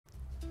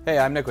Hey,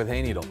 I'm Nick with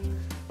Hayneedle.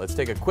 Let's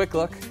take a quick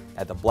look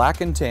at the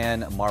black and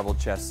tan marble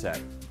chess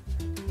set.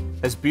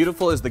 As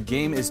beautiful as the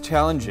game is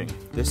challenging,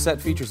 this set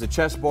features a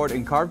chessboard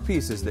and carved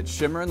pieces that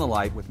shimmer in the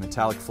light with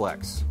metallic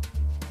flecks.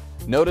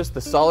 Notice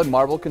the solid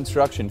marble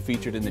construction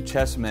featured in the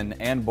chessmen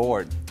and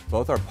board.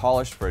 Both are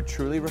polished for a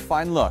truly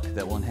refined look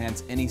that will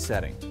enhance any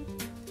setting.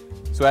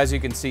 So as you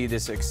can see,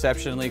 this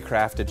exceptionally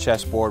crafted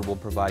chessboard will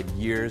provide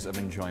years of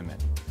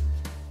enjoyment.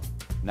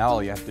 Now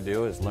all you have to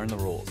do is learn the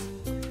rules.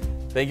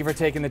 Thank you for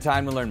taking the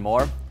time to learn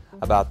more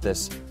about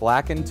this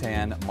black and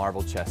tan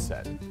marble chess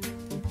set.